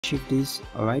shift this.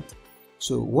 All right,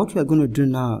 so what we are going to do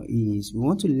now is we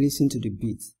want to listen to the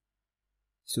beat.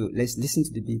 So let's listen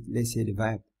to the beat. Let's hear the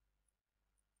vibe.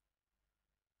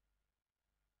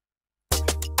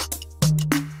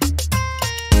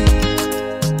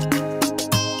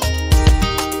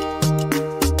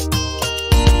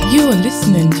 You are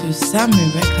listening to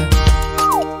Sammy Records.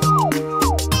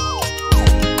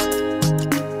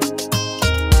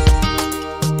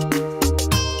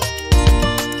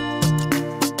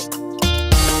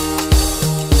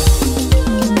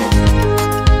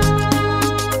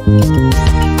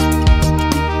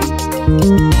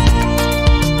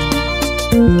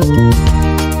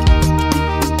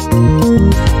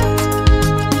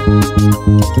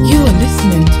 You are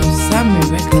listening to Sammy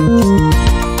Records.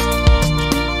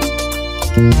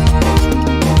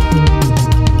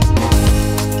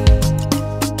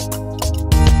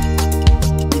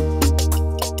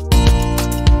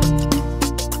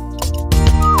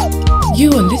 You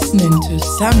are listening to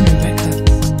Sammy Records.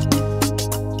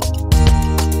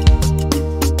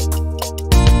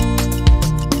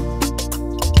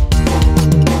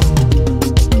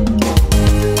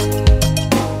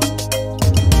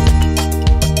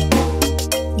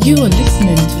 You are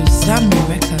listening to Sammy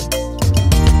Records.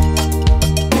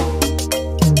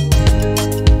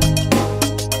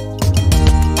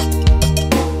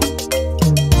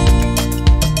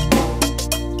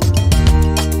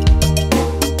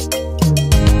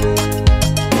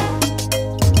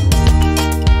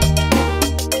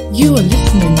 You are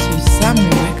listening to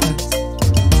Sammy Records.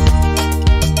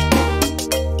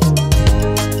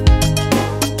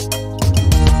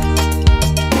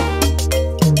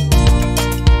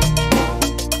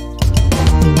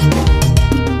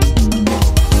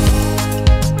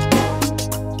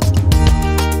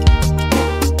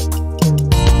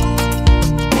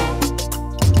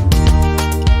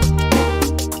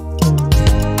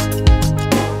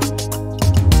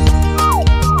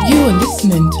 You are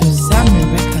listening to Sammy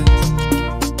Records.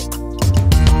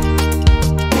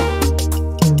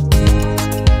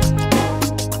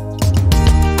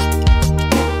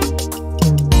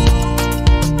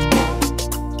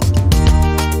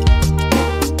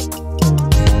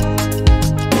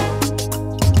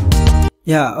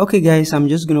 Yeah, okay guys, I'm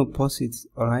just gonna pause it.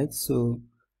 All right, so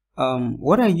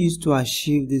what I used to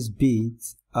achieve this beat,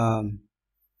 I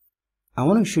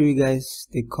want to show you guys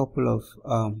a couple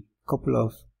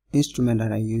of instruments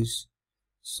that I use.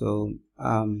 So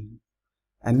I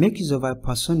make use of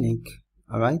Hypersonic.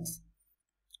 All right,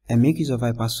 I make use of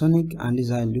Hypersonic, and this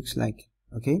is how it looks like.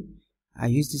 Okay, I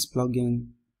use this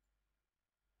plugin.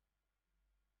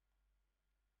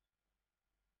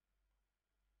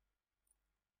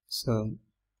 So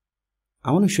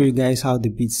I want to show you guys how the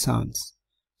beat sounds.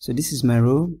 So this is my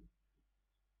roll.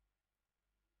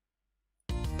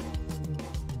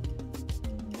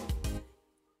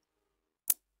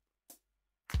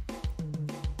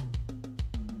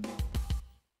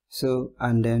 So,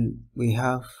 and then we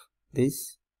have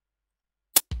this.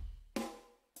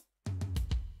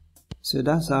 So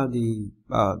that's how the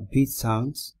beat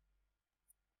sounds.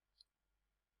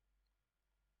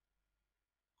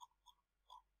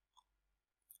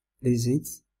 This is it.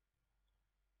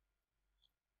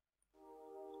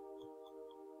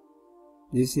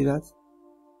 Do you see that?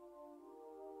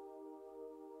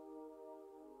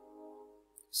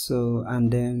 So,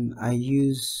 and then I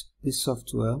use this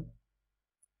software,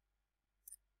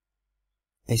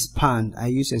 Expand. I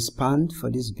use Expand for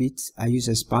this beat. I use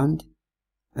Expand,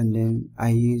 and then I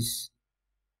use,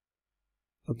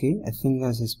 okay, I think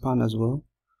that's Expand as well.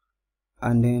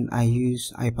 And then I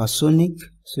use Hypersonic.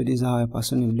 So this is how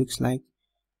Hypersonic looks like.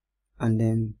 And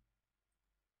then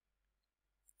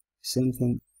same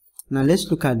thing. Now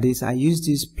let's look at this. I use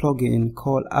this plugin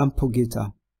called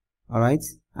Ampagator. Alright,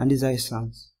 and this is how it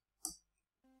sounds.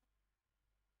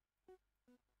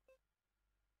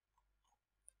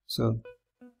 So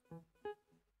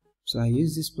I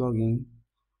use this plugin,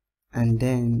 and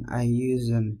then I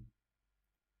use I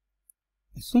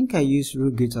think I use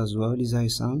Root as well. This is how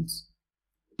it sounds.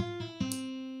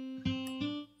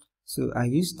 So I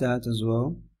use that as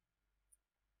well,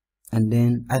 and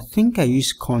then I think I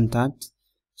use Contact.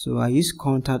 So I use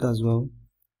Contact as well,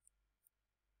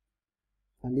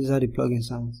 and these are the plugin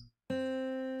sounds.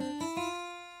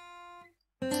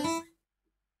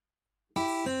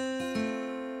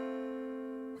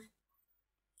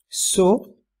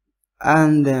 So,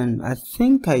 and then I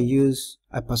think I use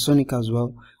Hypersonic as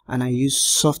well, and I use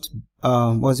soft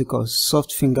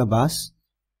soft finger bass.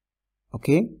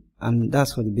 Okay, and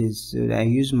that's for the bass. So I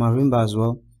use marimba as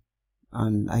well,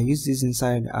 and I use this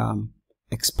inside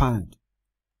Expand.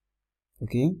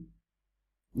 Okay,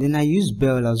 Then I use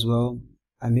bell as well.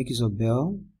 I make use of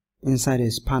bell inside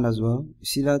expand as well. You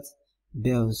see that?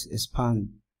 Bells expand.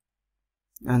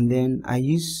 And then I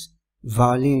use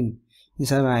violin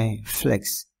inside my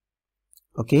flex.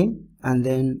 Okay, and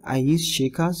then I use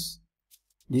shakers.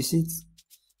 This is,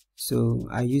 so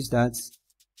I use that,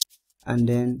 and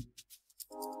then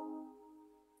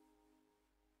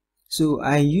so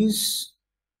I use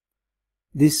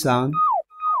this sound,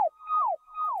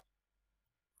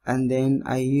 and then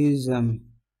I use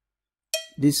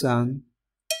this sound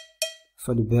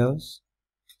for the bells.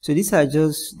 So these are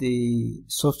just the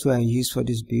software I use for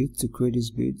this beat, to create this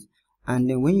beat. And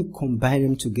then when you combine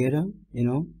them together, you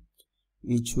know,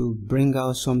 it will bring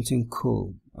out something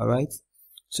cool. All right,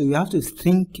 so you have to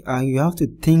think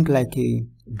like a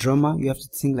drummer, you have to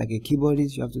think like a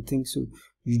keyboardist, you have to think, so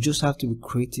you just have to be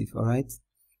creative. All right,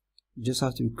 you just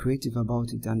have to be creative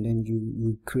about it, and then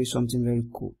you create something very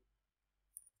cool.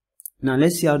 Now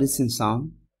let's see how this thing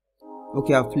sound.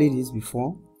 Okay, I've played this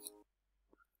before.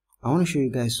 I want to show you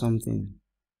guys something.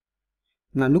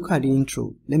 Now look at the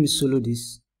intro. Let me solo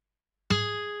this.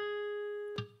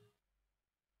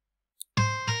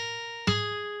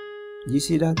 Do you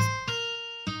see that?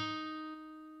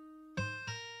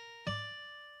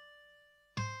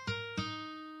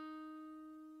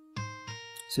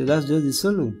 So that's just the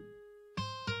solo.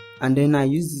 And then I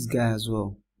use this guy as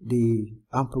well, the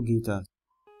ample guitar.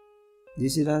 Do you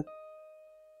see that?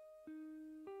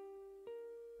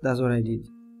 That's what I did.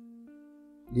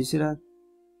 Do you see that?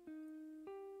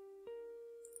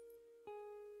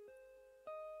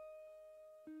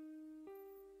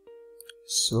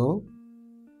 So,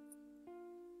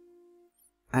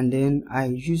 and then I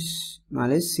use, now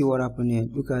let's see what happened here.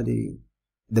 Look at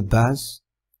the bass.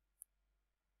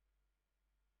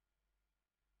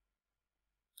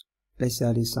 Let's see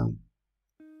how this sound.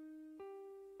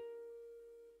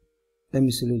 Let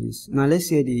me solo this. Now let's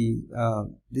hear the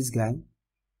this guy.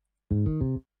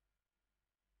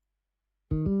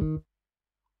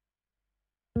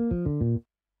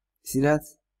 See that?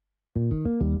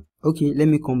 Okay, let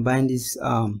me combine this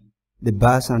the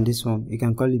bass and this one. You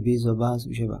can call it bass or bass,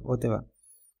 whichever, whatever.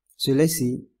 So let's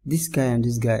see this guy and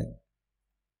this guy.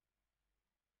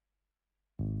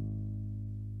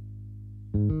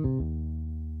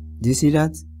 Do you see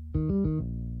that?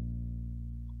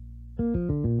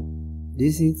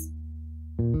 This is,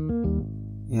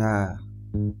 yeah.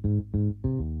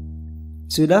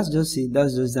 So that's just it.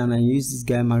 That's just, and I use this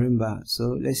guy marimba.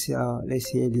 So let's see how, let's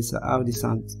hear this, how this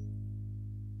sounds.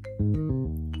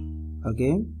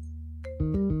 Okay.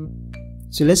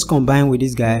 So let's combine with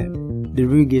this guy, the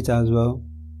real guitar as well.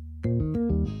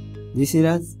 Do you see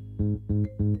that?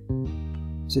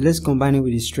 So let's combine it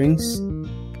with the strings.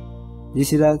 Do you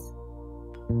see that?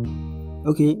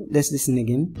 Okay, let's listen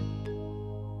again.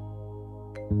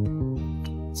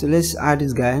 So let's add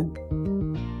this guy.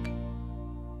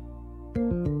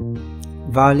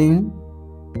 Violin.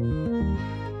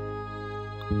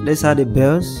 Let's add the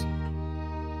bells.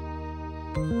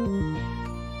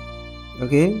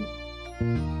 Okay.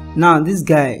 Now this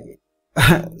guy.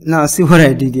 Now see what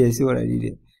I did here. See what I did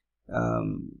here.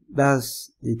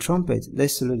 That's the trumpet.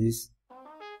 Let's solo this.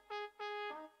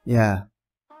 Yeah.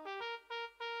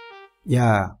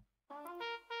 Yeah.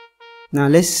 Now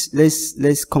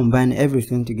let's combine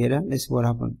everything together. Let's see what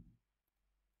happened.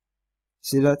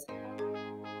 See that?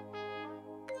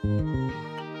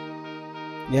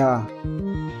 Yeah.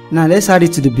 Now let's add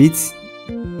it to the beat.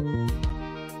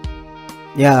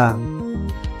 Yeah.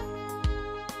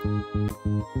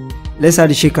 Let's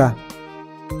add the shaker.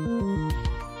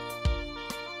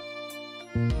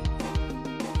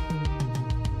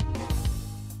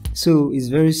 So it's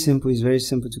very simple. It's very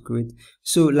simple to create.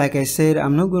 So like I said,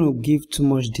 I'm not going to give too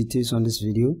much details on this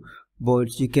video,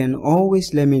 but you can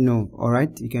always let me know. All right,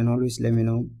 you can always let me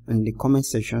know in the comment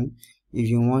section if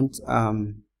you want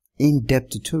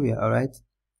in-depth tutorial. All right,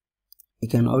 you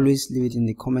can always leave it in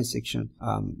the comment section.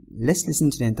 Let's listen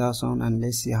to the entire song and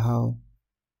let's see how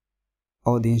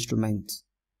all the instruments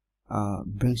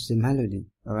brings the melody.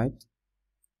 All right.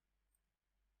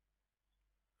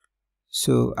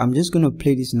 So I'm just going to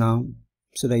play this now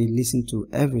so that you listen to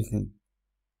everything.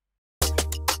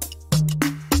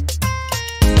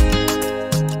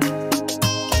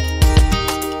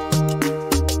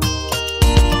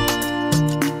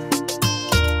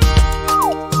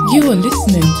 You are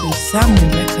listening to Samuel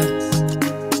Records.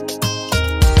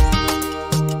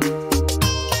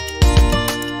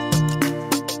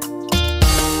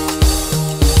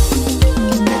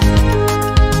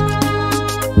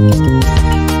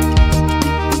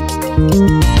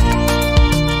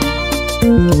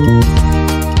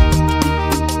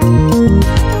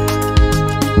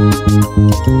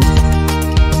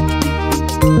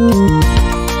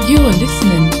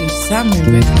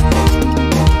 Sammy Records.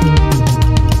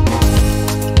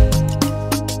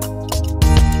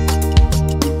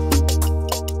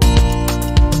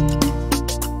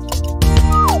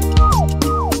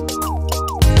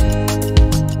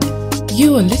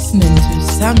 You are listening to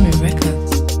Sammy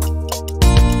Records.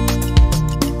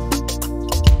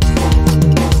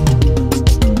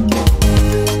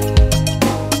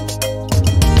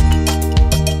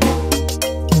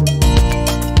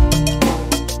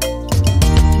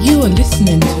 You are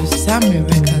listening to Sammy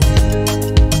Records.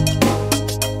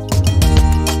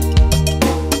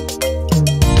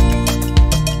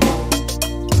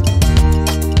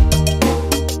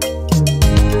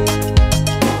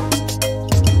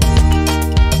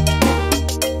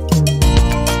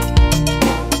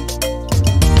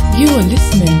 You are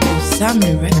listening to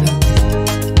Sammy Records.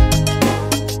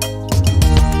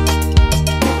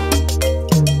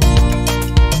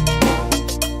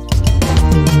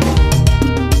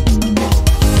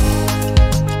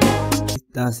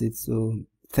 That's it. So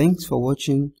thanks for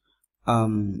watching.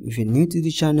 If you're new to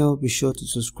the channel, be sure to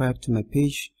subscribe to my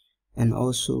page, and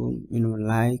also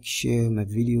like, share my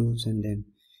videos, and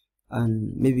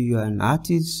maybe you're an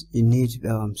artist, you need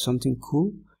something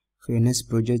cool for your next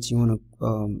project, you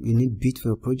need beat for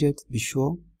your project. Be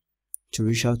sure to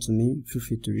reach out to me. Feel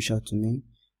free to reach out to me.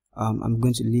 I'm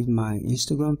going to leave my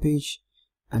Instagram page,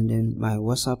 and then my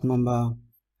WhatsApp number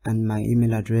and my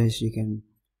email address. You can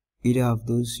either of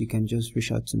those, you can just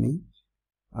reach out to me.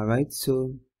 Alright,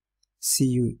 so see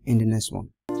you in the next one.